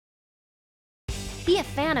Be a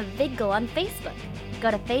fan of VidGul on Facebook.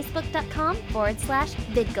 Go to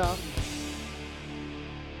facebook.com/VidGul.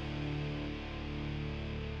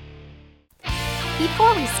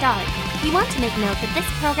 Before we start, we want to make note that this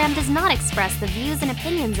program does not express the views and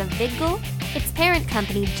opinions of VidGul, its parent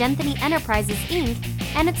company Genthany Enterprises Inc.,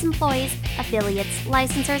 and its employees, affiliates,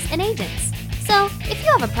 licensors, and agents. So, if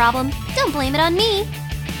you have a problem, don't blame it on me.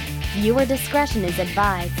 Viewer discretion is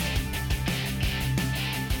advised.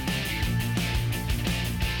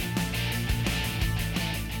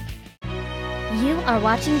 You are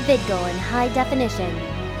watching VidGul in high definition.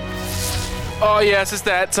 Oh yes, it's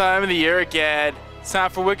that time of the year again. It's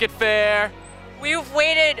time for Wicked Fair. We've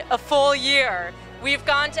waited a full year. We've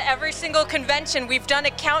gone to every single convention. We've done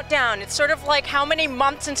a countdown. It's sort of like how many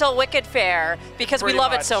months until Wicked Fair because we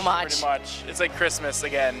love it so much. Pretty much. It's like Christmas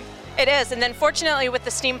again. It is. And then fortunately with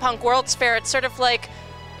the Steampunk World's Fair, it's sort of like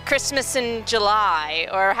Christmas in July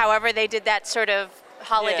or however they did that sort of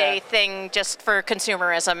holiday thing just for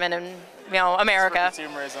consumerism and America.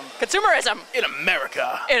 Consumerism. In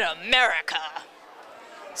America. In America.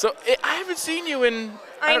 So I haven't seen you in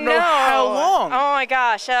I don't know how long. Oh my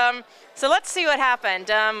gosh. So let's see what happened.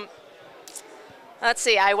 Let's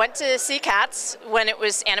see. I went to see Cats when it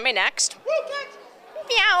was Anime Next.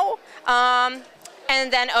 Meow.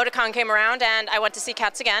 And then Otakon came around, and I went to see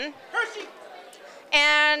Cats again. Hershey.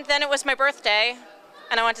 And then it was my birthday,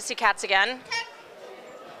 and I went to see Cats again.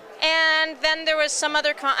 And then there was some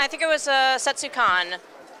other con. I think it was SetsuCon.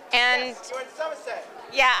 And yes, you went to Somerset.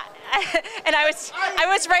 Yeah, and I was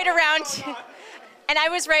right around. And I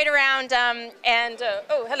was right around, oh,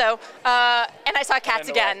 hello, and I saw Cats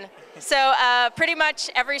again. So pretty much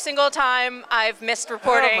every single time I've missed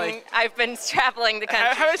reporting, I've been traveling the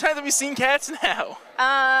country. How many times have you seen Cats now?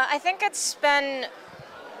 I think it's been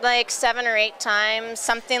like 7 or 8 times,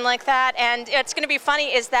 something like that. And it's going to be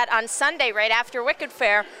funny is that on Sunday, right after Wicked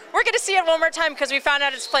Fair, we're going to see it one more time because we found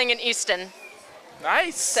out it's playing in Easton.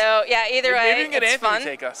 Nice. So yeah, either way, maybe we can get it's Anthony fun. to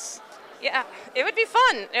take us. Yeah, it would be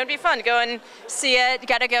fun. It would be fun. Go and see it.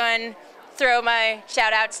 Got to go and throw my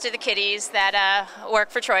shout-outs to the kiddies that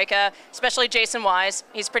work for Troika, especially Jason Wise.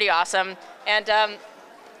 He's pretty awesome. And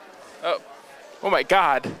oh my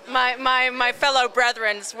God. My fellow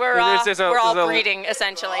brethrens, we're all breeding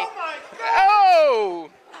essentially. Oh my God.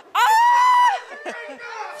 Oh! Ah!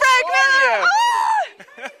 Fragment! Ah!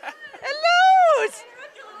 Hello!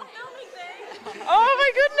 Oh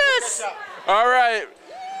my goodness! All right.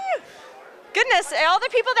 Goodness, all the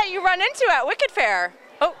people that you run into at Wicked Fair.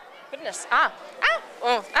 Oh, goodness.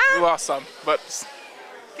 We lost some, but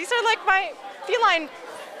these are like my feline.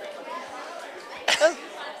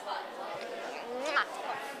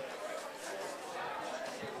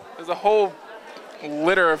 there's a whole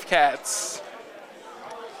litter of cats.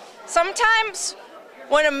 Sometimes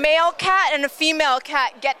when a male cat and a female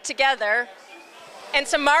cat get together and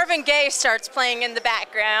some Marvin Gaye starts playing in the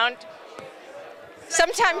background,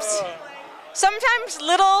 sometimes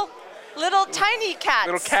little tiny cats.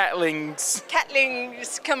 Little catlings.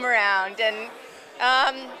 Catlings come around, and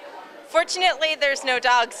fortunately there's no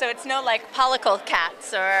dogs, so it's no like pollicle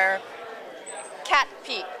cats or cat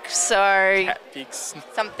peaks or Cat peaks.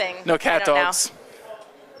 something. No cat I don't dogs. know.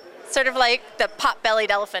 Sort of like the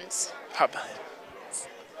pot-bellied elephants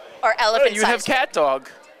or elephant. You have cat dog.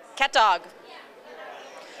 Cat dog.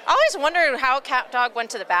 I always wondered how cat dog went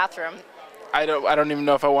to the bathroom. I don't even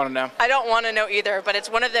know if I want to know. I don't want to know either, but it's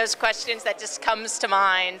one of those questions that just comes to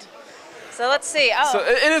mind. So let's see. Oh. So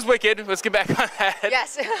it is Wicked. Let's get back on that.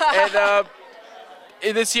 Yes.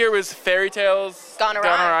 And this year was Fairy Tales Gone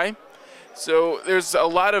Awry. So there's a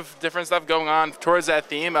lot of different stuff going on towards that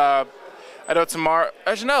theme. I know tomorrow.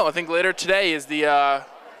 Actually, no. I think later today is the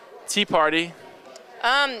Tea Party.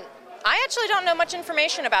 I actually don't know much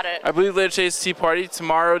information about it. I believe later today is Tea Party.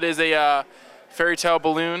 Tomorrow there's a Fairy Tale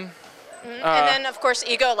balloon. Mm-hmm. And then, of course,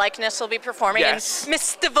 Ego Likeness will be performing. Yes. And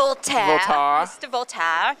Mr. Voltaire. Mr.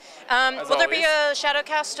 Voltaire. Will there be a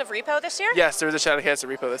Shadowcast of Repo this year? Yes, there is a Shadowcast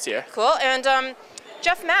of Repo this year. Cool. And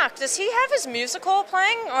Jeff Mack, does he have his musical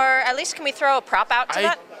playing? Or at least can we throw a prop out to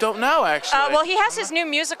that? I don't know, actually. Well, he has his new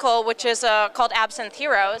musical, which is called Absinthe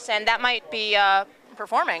Heroes, and that might be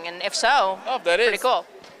performing. And if so, pretty cool.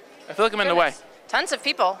 I feel like I'm in the way. Tons of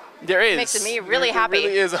people. There is. Makes me really happy. There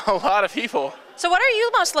really is a lot of people. So what are you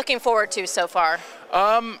most looking forward to so far?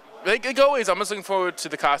 Like always, I'm just looking forward to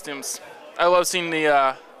the costumes. I love seeing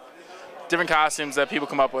the different costumes that people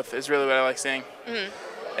come up with. Is really what I like seeing. Mm-hmm.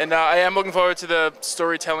 And I am looking forward to the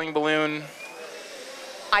storytelling balloon.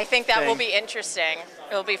 I think that will be interesting.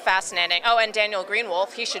 It will be fascinating. Oh, and Daniel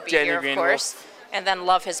Greenwolf, he should be here, of course. And then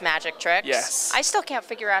love his magic tricks. Yes. I still can't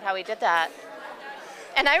figure out how he did that.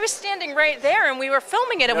 And I was standing right there, and we were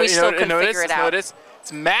filming it, and we still couldn't figure it out. Notice,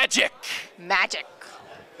 it's magic. Magic.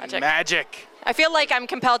 Magic. I feel like I'm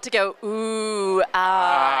compelled to go, ooh,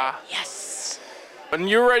 yes. When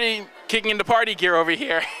you're already kicking into party gear over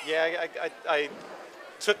here. Yeah, I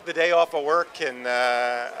took the day off of work and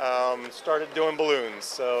started doing balloons.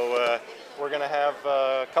 So we're going to have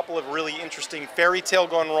a couple of really interesting fairy tale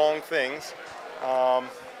gone wrong things.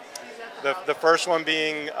 The first one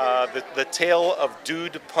being the tale of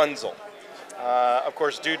Dude Punzel. Of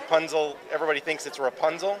course, Dude Punzel, everybody thinks it's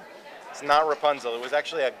Rapunzel. It's not Rapunzel. It was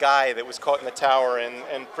actually a guy that was caught in the tower,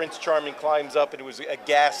 and Prince Charming climbs up, and it was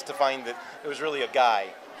aghast to find that it was really a guy.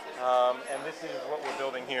 And this is what we're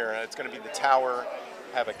building here. It's going to be the tower,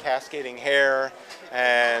 have a cascading hair,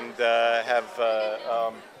 and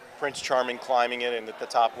have Prince Charming climbing it, and at the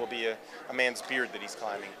top will be a man's beard that he's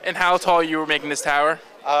climbing. And how tall you were making this tower?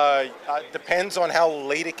 Depends on how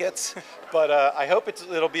late it gets, but I hope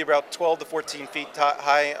it'll be about 12 to 14 feet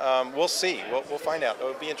high. We'll see. We'll find out.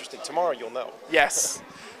 It'll be interesting. Tomorrow you'll know. Yes.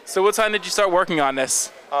 So what time did you start working on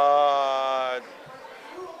this?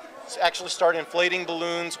 Actually start inflating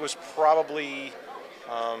balloons was probably,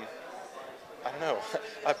 I don't know,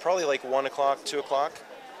 probably like 1 o'clock, 2 o'clock.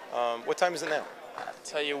 What time is it now? I'll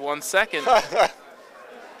tell you 1 second.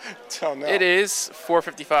 Don't know. It is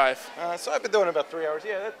 4:55. So I've been doing about 3 hours.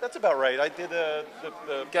 Yeah, that's about right. I did the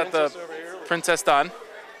Got princess the over here. princess done. Did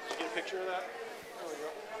you get a picture of that? There we go.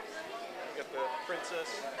 Got the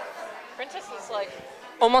princess. Princess is like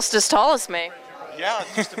almost as tall as me. Yeah,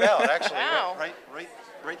 just about, actually. Wow.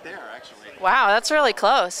 Right there, actually. Wow, that's really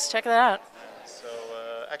close. Check that out. So,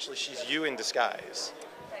 actually, she's you in disguise.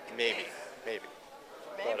 Maybe.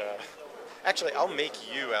 But, actually, I'll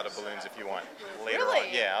make you out of balloons if you want later Really?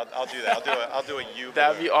 on. Yeah, I'll do that. I'll do a you.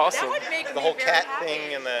 That'd be balloon. awesome. make The whole cat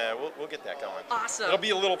thing, and we'll get that going. Awesome. It'll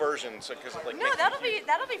be a little version, so because like No, make it that'll cute. be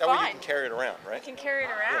That way you fine. can carry it around, right? You can carry it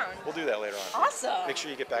Yeah, around. we'll do that later on. Awesome. Make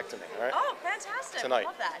sure you get back to me, all right? Oh, fantastic. Tonight.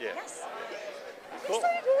 Love that. Yeah. Yes. Cool.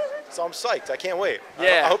 So I'm psyched. I can't wait.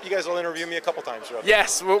 Yeah. I hope you guys will interview me a couple times throughout.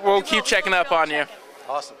 Yes, we'll keep checking up on you.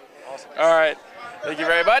 Awesome. All right. Thank you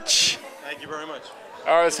very much. Thank you very much.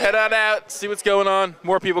 All right, let's head on out, see what's going on.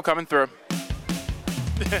 More people coming through.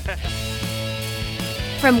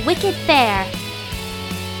 From Wicked Fair,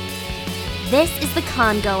 this is the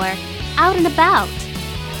Congoer, out and about.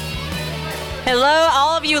 Hello,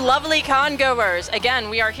 all of you lovely con-goers. Again,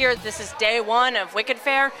 we are here. This is day one of Wicked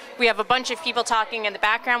Fair. We have a bunch of people talking in the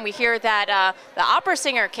background. We hear that the opera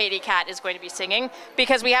singer Katie Cat is going to be singing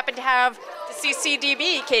because we happen to have the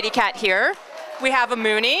CCDB Katie Cat here. We have a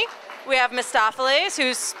Mooney. We have Mistopheles,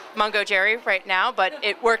 who's Mungo Jerry right now, but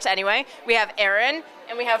it works anyway. We have Aaron,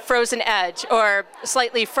 and we have Frozen Edge, or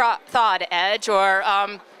slightly thawed Edge, or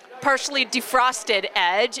partially defrosted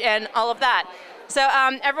Edge, and all of that. So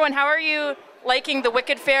everyone, how are you liking the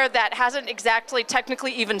Wicked Fair that hasn't exactly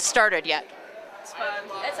technically even started yet? It's fun.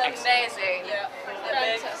 It's amazing. Yeah.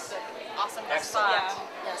 Fantastic. Awesome spot. Yeah.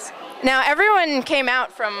 Yes. Now, everyone came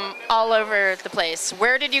out from all over the place.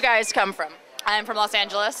 Where did you guys come from? I'm from Los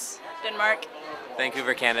Angeles, Denmark,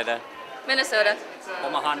 Vancouver, Canada. Minnesota.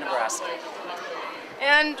 Omaha, Nebraska.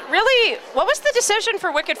 And really, what was the decision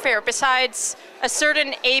for Wicked Fair besides a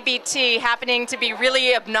certain ABT happening to be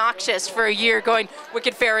really obnoxious for a year going,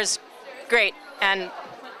 Wicked Fair is great and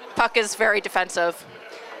Puck is very defensive?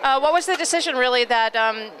 What was the decision really that,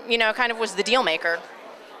 kind of was the deal maker?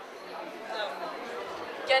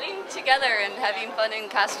 Getting together and having fun in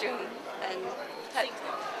costume and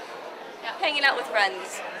hanging out with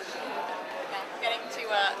friends. Getting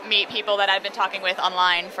to meet people that I've been talking with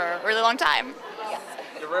online for a really long time.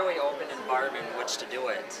 You're really open and barb in which to do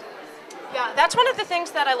it. Yeah, that's one of the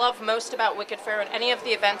things that I love most about Wicked Fair and any of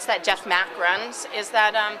the events that Jeff Mack runs is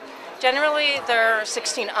that generally they're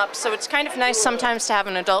 16 up, so it's kind of nice sometimes to have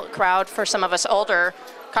an adult crowd for some of us older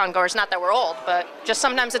congoers. Not that we're old, but just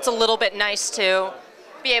sometimes it's a little bit nice to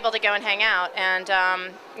be able to go and hang out and,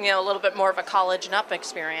 a little bit more of a college and up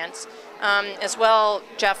experience. As well,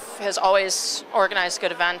 Jeff has always organized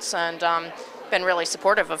good events and been really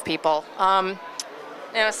supportive of people.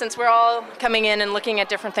 Since we're all coming in and looking at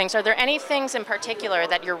different things, are there any things in particular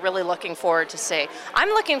that you're really looking forward to see? I'm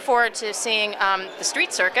looking forward to seeing the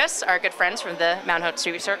Street Circus, our good friends from the Mount Hope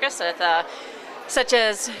Street Circus, such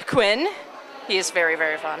as Quinn. He is very,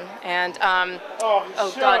 very fun. And,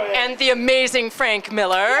 and the amazing Frank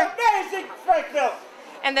Miller. Amazing Frank Miller.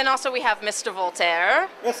 And then also we have Mr. Voltaire.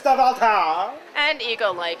 Mr. Voltaire. And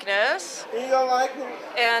Ego Likeness. Ego Likeness.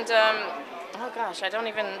 And,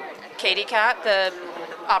 Katie Cat, the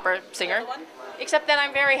opera singer. Except that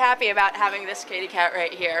I'm very happy about having this Katie Cat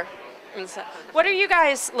right here. What are you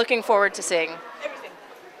guys looking forward to seeing?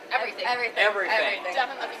 Everything. Everything.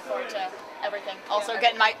 Definitely looking forward to everything. Also,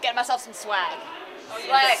 getting myself some swag.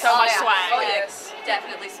 Swag. So much swag. Oh, yes.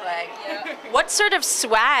 Definitely swag. Yeah. What sort of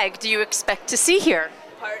swag do you expect to see here?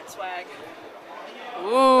 Pirate swag. Ooh.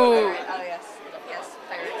 Oh, yes. Yes,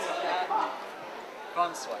 pirates.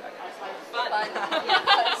 Fun swag. Fun. Yeah,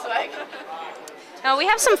 fun swag. Now we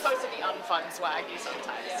have some. Supposed to be unfun swag you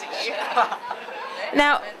sometimes see.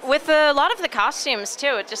 Now, with a lot of the costumes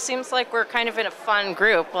too, it just seems like we're kind of in a fun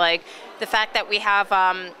group. Like the fact that we have,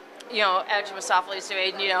 Exosophilus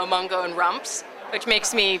doing, Mungo and Rumps, which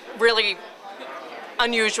makes me really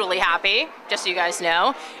unusually happy, just so you guys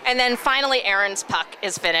know. And then finally, Aaron's puck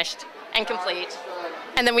is finished and complete.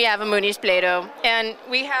 And then we have a Mooney's Play-Doh. And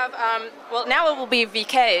we have, now it will be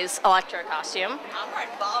VK's Electra costume. I'm wearing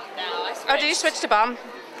bomb now. Oh, did you switch to Bomb?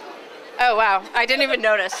 Oh, wow. I didn't even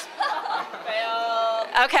notice.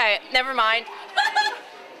 Okay, never mind.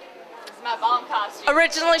 This is my bomb costume.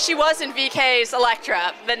 Originally, she was in VK's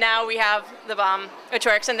Electra, but now we have the Bomb, which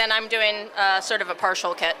works. And then I'm doing sort of a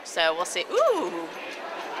partial kit, so we'll see. Ooh.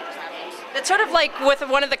 It's sort of like with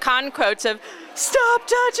one of the con quotes of, "Stop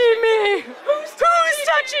touching me! Who's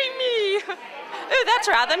touching me?" Ooh, that's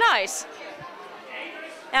rather nice.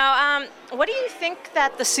 Now, what do you think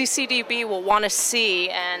that the CCDB will want to see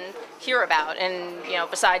and hear about? And,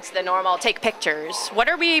 besides the normal take pictures, what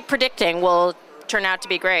are we predicting will turn out to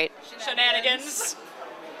be great? Shenanigans.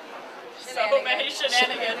 So many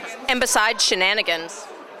shenanigans. And besides shenanigans?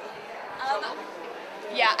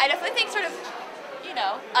 Yeah, I definitely think sort of,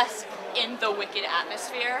 us in the Wicked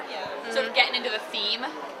atmosphere. Yeah. Sort of getting into the theme,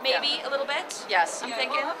 maybe a little bit. Yes. I'm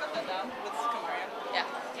thinking. Yeah.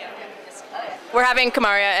 We're having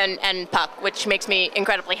Kamaria and Puck, which makes me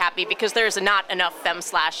incredibly happy because there's not enough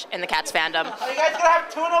femme-slash in the Cats fandom. Are you guys gonna have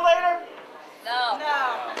tuna later? No.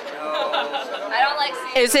 I don't like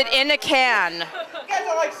seafood. Is it in a can? You guys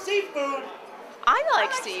don't like seafood. I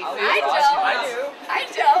like seafood. I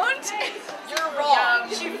don't. You're wrong.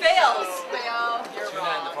 She fails.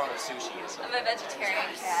 Tuna in the form of sushi is I'm a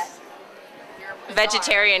vegetarian cat.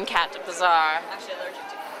 Vegetarian cat bizarre. Actually allergic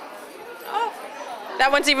to Oh,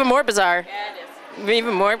 that one's even more bizarre. Yeah, it is.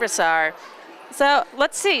 Even more bizarre. So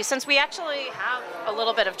let's see, since we actually have a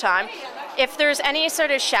little bit of time, if there's any sort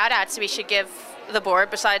of shout outs we should give the board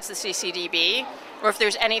besides the CCDB, or if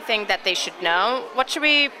there's anything that they should know, what should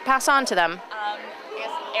we pass on to them? I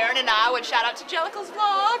guess Aaron and I would shout out to Jellicoe's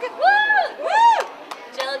vlog. Woo! Woo!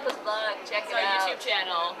 Jellicoe's vlog. Check It's it our out. YouTube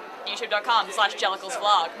channel. YouTube.com/Jellicoe's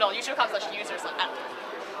vlog. No, YouTube.com/users. I don't know.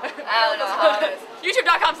 I don't know how it is.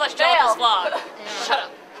 YouTube.com/Jellicoe's vlog. Shut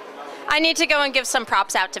up. I need to go and give some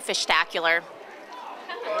props out to Fishtacular.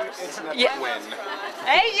 Yeah.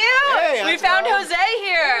 Hey, you! Hey, We how's it found going? Jose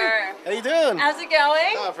here. How you doing? How's it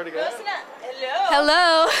going? Oh, pretty good.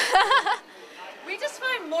 Hello. We just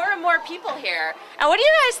find more and more people here. And what do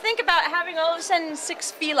you guys think about having all of a sudden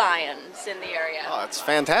 6 felines in the area? Oh, it's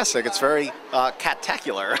fantastic. It's very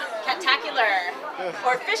cat-tacular. Catacular.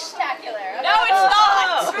 Or fishtacular. No, it's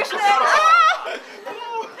not.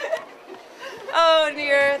 Oh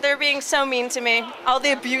dear, they're being so mean to me. All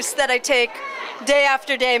the abuse that I take day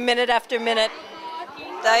after day, minute after minute.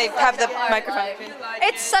 I have the microphone.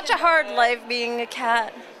 It's such a hard life being a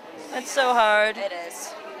cat. It's so hard. It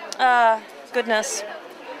is. Goodness.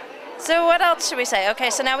 So what else should we say? Okay,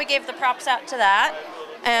 so now we gave the props out to that.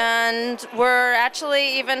 And we're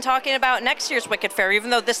actually even talking about next year's Wicked Fair, even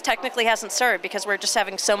though this technically hasn't started because we're just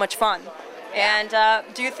having so much fun. And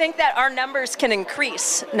do you think that our numbers can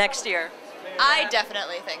increase next year? I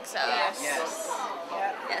definitely think so.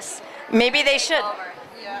 Yes. Maybe they should.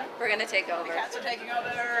 Yeah. We're gonna take over. Cats are taking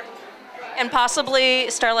over. And possibly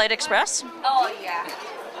Starlight Express? Oh yeah.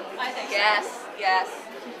 I think yes. Yes.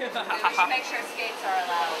 We should make sure skates are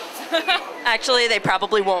allowed. Actually, they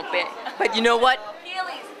probably won't be. But you know what?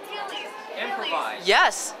 Heelys. Improvise.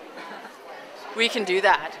 Yes. We can do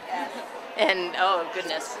that. And oh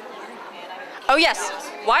goodness. Oh yes.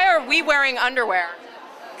 Why are we wearing underwear?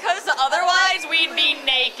 Because otherwise we'd be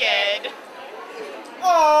naked.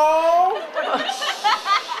 Oh!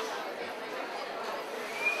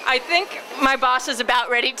 I think my boss is about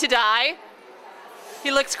ready to die. He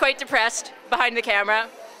looks quite depressed behind the camera.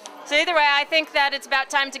 So either way, I think that it's about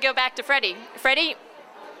time to go back to Freddie. Freddie,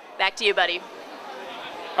 back to you, buddy.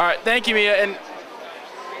 All right, thank you, Mia. And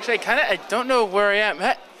actually, I don't know where I am.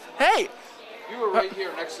 Hey! You were right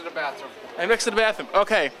here next to the bathroom. I'm next to the bathroom.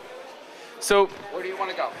 Okay. So, Where do you want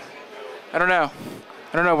to go? I don't know.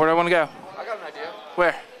 Where do I want to go? I got an idea.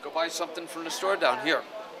 Where? Go buy something from the store down here.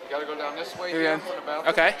 You gotta go down this way Here we here go. from the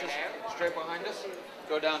bathroom. Okay. Just straight behind us.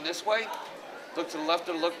 Go down this way. Look to the left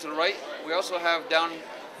or look to the right. We also have down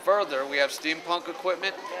further, we have steampunk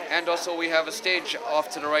equipment, and also we have a stage off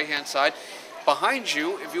to the right-hand side. Behind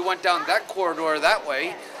you, if you went down that corridor that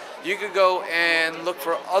way, you could go and look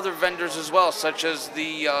for other vendors as well, such as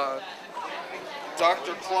the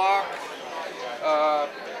Dr. Clock.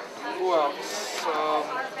 Who else?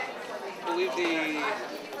 I believe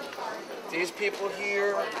these people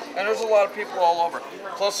here, and there's a lot of people all over.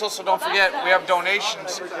 Plus, also don't forget, we have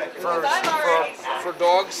donations for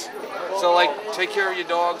dogs. So like, take care of your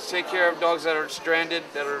dogs, take care of dogs that are stranded,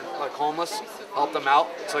 that are like homeless, help them out.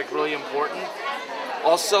 It's like really important.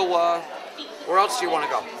 Also, where else do you want to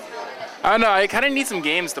go? I don't know, I kind of need some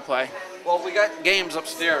games to play. Well, we got games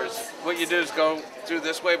upstairs. What you do is go through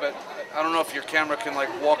this way, but I don't know if your camera can like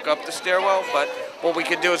walk up the stairwell, but what we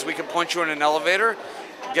could do is we could point you in an elevator,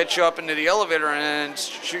 get you up into the elevator, and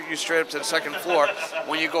shoot you straight up to the second floor.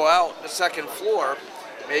 When you go out the second floor,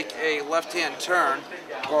 make a left-hand turn,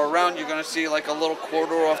 go around, you're gonna see like a little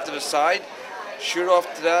corridor off to the side, shoot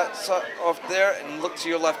off to that off there, and look to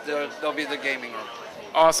your left, there'll be the gaming room.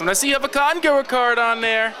 Awesome, I see you have a conqueror card on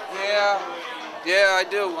there. Yeah, I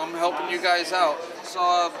do. I'm helping you guys out.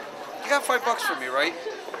 So, you got $5 for me, right?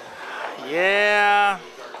 Yeah.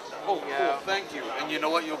 Oh, cool. Thank you. And you know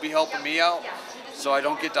what? You'll be helping me out, so I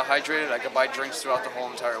don't get dehydrated. I can buy drinks throughout the whole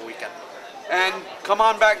entire weekend. And come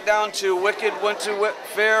on back down to Wicked Winter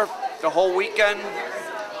Fair the whole weekend.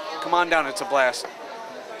 Come on down. It's a blast.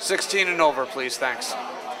 16 and over, please. Thanks.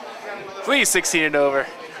 Please, 16 and over.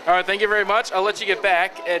 All right, thank you very much. I'll let you get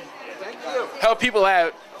back and help people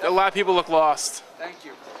out. A lot of people look lost. Thank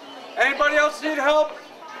you. Anybody else need help?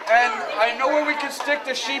 And I know where we can stick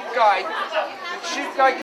the sheep guy. The sheep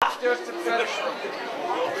guy gets upstairs to finish.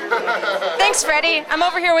 Thanks, Freddie. I'm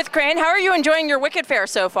over here with Crane. How are you enjoying your Wicked Fair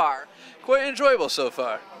so far? Quite enjoyable so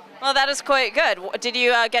far. Well, that is quite good. Did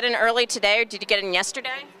you get in early today, or did you get in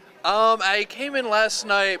yesterday? I came in last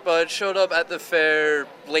night, but showed up at the fair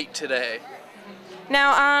late today.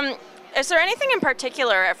 Now, is there anything in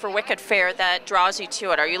particular for Wicked Fair that draws you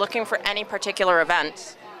to it? Are you looking for any particular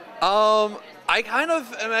events? I kind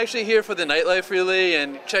of am actually here for the nightlife, really,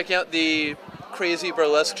 and checking out the crazy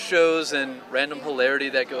burlesque shows and random hilarity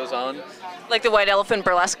that goes on. Like the White Elephant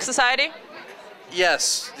Burlesque Society?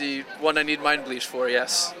 Yes, the one I need mind bleach for,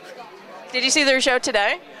 yes. Did you see their show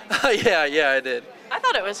today? Yeah, I did. I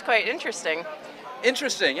thought it was quite interesting.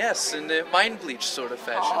 Interesting, yes, in the mind bleach sort of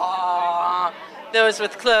fashion. Aww, those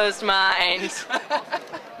with closed minds.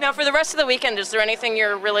 Now, for the rest of the weekend, is there anything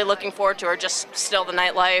you're really looking forward to, or just still the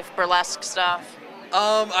nightlife, burlesque stuff?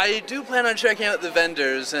 I do plan on checking out the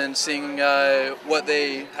vendors and seeing what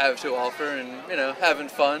they have to offer, and having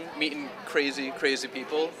fun, meeting crazy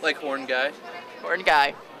people like Horn Guy. Horn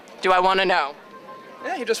Guy. Do I want to know?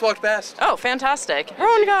 Yeah, he just walked past. Oh, fantastic.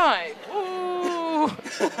 Horn Guy. Ooh.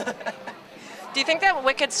 Do you think that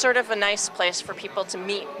Wicked's sort of a nice place for people to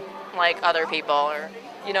meet, like other people, or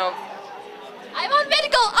I'm on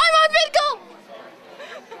Vidgle!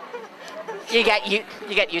 You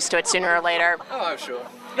get used to it sooner or later. Oh, I'm sure.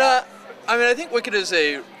 No, I think Wicked is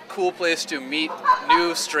a cool place to meet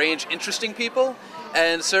new, strange, interesting people,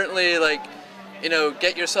 and certainly,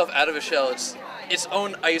 get yourself out of a shell. It's its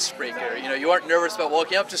own icebreaker. You aren't nervous about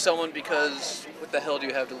walking up to someone because what the hell do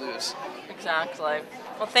you have to lose? Exactly.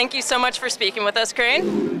 Well, thank you so much for speaking with us,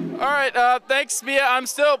 Crane. All right, thanks, Mia. I'm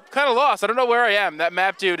still kind of lost. I don't know where I am. That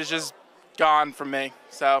map dude is just gone from me.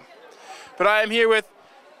 But I am here with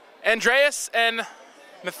Andreas and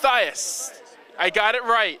Matthias. I got it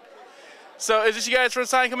right. So is this you guys'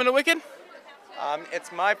 first time coming to Wicked?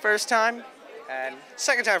 It's my first time, and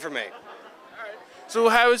second time for me. So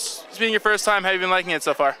how's it been your first time? How have you been liking it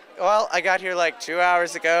so far? Well, I got here like 2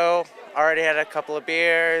 hours ago. Already had a couple of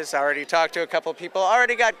beers. Already talked to a couple of people.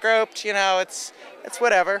 Already got groped. It's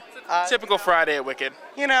whatever. Typical Friday at Wicked.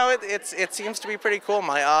 It seems to be pretty cool.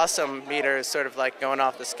 My awesome meter is sort of like going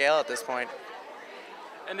off the scale at this point.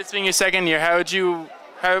 And this being your second year, how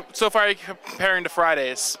so far are you comparing to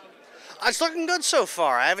Fridays? It's looking good so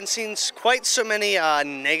far. I haven't seen quite so many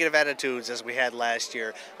negative attitudes as we had last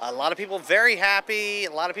year. A lot of people very happy.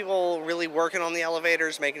 A lot of people really working on the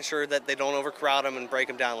elevators, making sure that they don't overcrowd them and break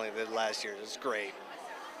them down like they did last year. It's great.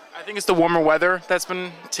 I think it's the warmer weather that's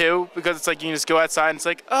been too, because it's like you can just go outside and it's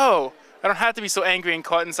like, oh, I don't have to be so angry and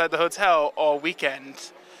caught inside the hotel all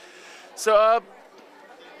weekend. So,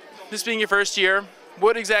 this being your first year,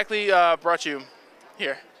 what exactly brought you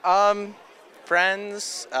here?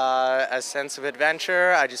 Friends, a sense of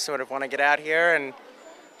adventure. I just sort of want to get out here and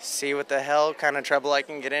see what the hell kind of trouble I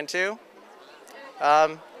can get into.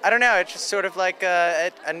 I don't know, it's just sort of like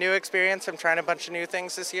a new experience. I'm trying a bunch of new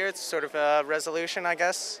things this year. It's sort of a resolution, I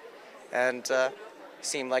guess, and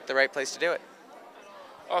seemed like the right place to do it.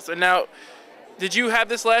 Awesome. Now, did you have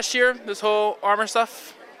this last year, this whole armor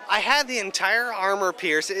stuff? I had the entire armor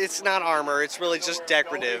pierce. It's not armor, it's really just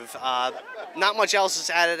decorative. Not much else is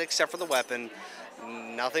added except for the weapon.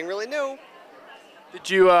 Nothing really new. Did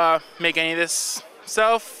you make any of this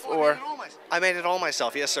yourself, or? I made it all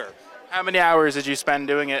myself, yes sir. How many hours did you spend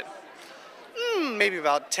doing it? Maybe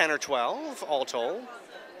about 10 or 12, all told.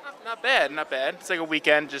 Not bad, not bad. It's like a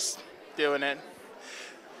weekend just doing it.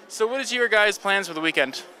 So what is your guys' plans for the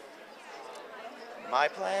weekend? My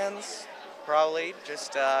plans? Probably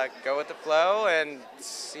just go with the flow and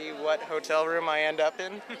see what hotel room I end up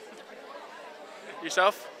in.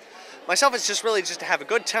 Yourself? Myself, it's just really just to have a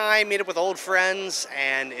good time, meet up with old friends,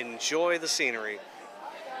 and enjoy the scenery.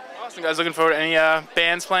 Awesome, guys. Looking forward to any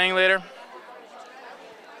bands playing later?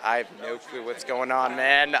 I have no clue what's going on,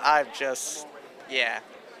 man. I just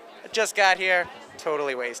got here,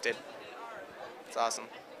 totally wasted. It's awesome.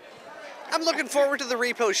 I'm looking forward to the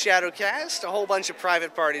Repo Shadowcast. A whole bunch of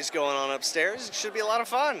private parties going on upstairs. It should be a lot of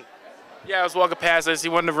fun. Yeah, I was walking past. I see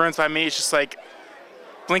one of the rooms by me. It's just like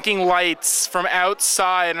blinking lights from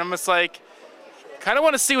outside. And I'm just like, kind of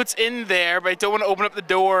want to see what's in there, but I don't want to open up the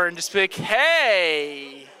door and just be like,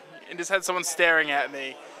 hey, and just have someone staring at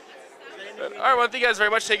me. But, all right, well, thank you guys very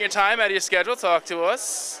much for taking your time out of your schedule to talk to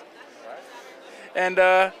us. And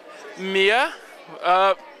Mia,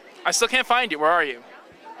 I still can't find you. Where are you?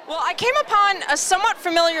 Well, I came upon a somewhat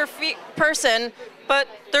familiar person, but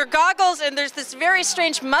they're goggles and there's this very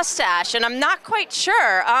strange mustache, and I'm not quite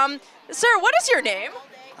sure. Sir, what is your name?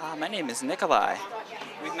 My name is Nikolai.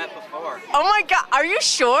 We've met before. Oh my God, are you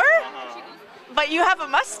sure? But you have a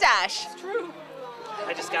mustache. It's true.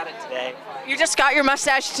 I just got it today. You just got your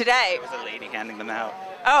mustache today? There was a lady handing them out.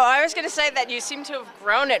 Oh, I was going to say that you seem to have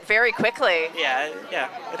grown it very quickly. Yeah,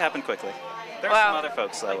 it happened quickly. There are some other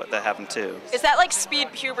folks though that have them too. Is that like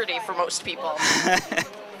speed puberty for most people?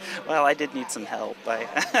 Well, I did need some help.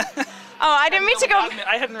 I didn't mean to go.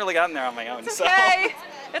 I hadn't really gotten there on my own. It's okay.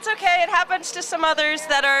 It's okay. It happens to some others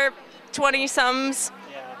that are 20-somes.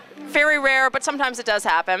 Yeah. Very rare, but sometimes it does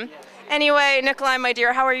happen. Anyway, Nikolai, my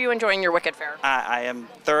dear, how are you enjoying your Wicked Fair? I am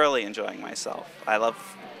thoroughly enjoying myself. I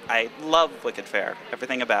love Wicked Fair.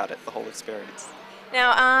 Everything about it, the whole experience.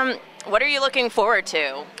 Now, what are you looking forward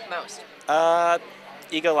to most?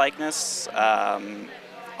 Ego Likeness,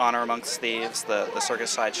 Honor Amongst Thieves, the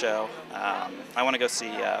circus sideshow. I want to go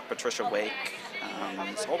see Patricia Wake.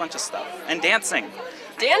 There's a whole bunch of stuff. And dancing.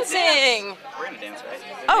 Dancing! We're going to dance, right?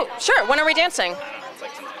 Oh, sure. When are we dancing? I don't know. It's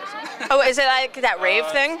like tonight or something. Oh, is it like that rave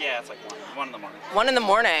thing? Yeah, it's like 1 in the morning. 1 in the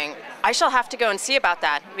morning. I shall have to go and see about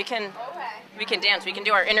that. We can dance. We can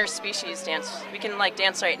do our interspecies dance. We can like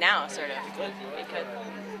dance right now, sort of. We could.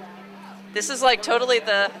 This is like totally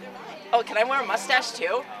the. Oh, can I wear a mustache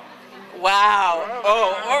too? Wow.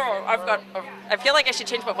 Oh, I've got. I feel like I should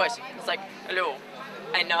change my voice. It's like, hello,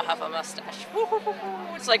 I now have a mustache.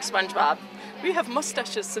 It's like SpongeBob. We have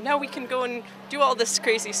mustaches, so now we can go and do all this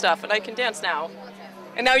crazy stuff, and I can dance now.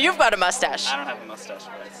 And now you've got a mustache. I don't have a mustache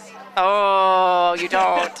voice. Oh, you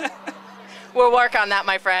don't. We'll work on that,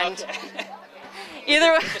 my friend. Okay.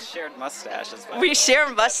 Either way. We just shared mustaches. We share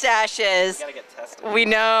mustaches. We gotta get tested. We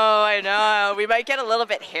know, I know. We might get a little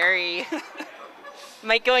bit hairy.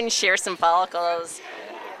 Might go and share some follicles.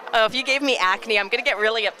 Oh, if you gave me acne, I'm gonna get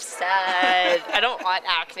really upset. I don't want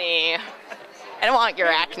acne. I don't want your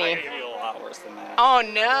acne. Maybe a lot worse than that. Oh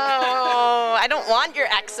no! I don't want your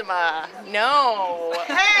eczema. No.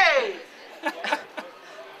 Hey!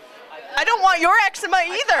 I don't want your eczema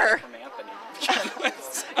either.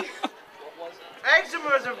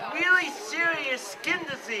 Eczema is a really serious skin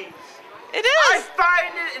disease. It is. I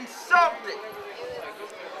find it insulting.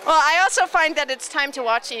 Well, I also find that it's time to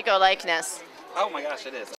watch Ego Likeness. Oh my gosh,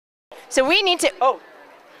 it is. So we need to. Oh.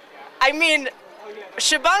 I mean,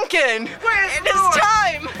 Shabunkin. It is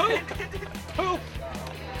time. Poop.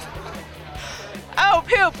 Oh,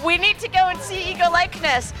 poop. We need to go and see Ego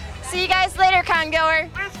Likeness. See you guys later, congoer.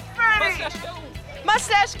 It's Freddy.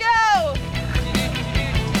 Mustache go!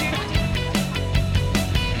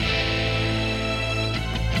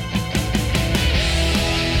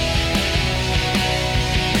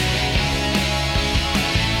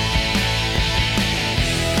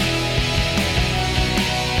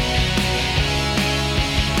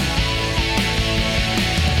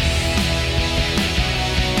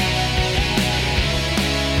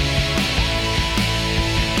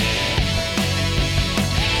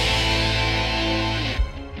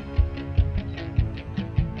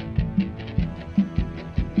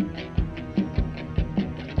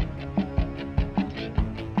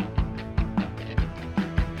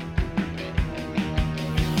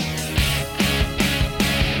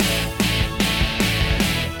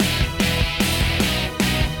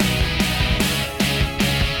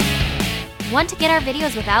 Want to get our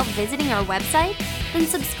videos without visiting our website? Then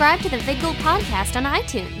subscribe to the VidGul podcast on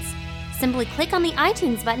iTunes. Simply click on the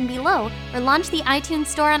iTunes button below or launch the iTunes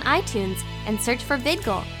store on iTunes and search for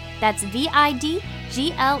VidGul. That's VIDGLE.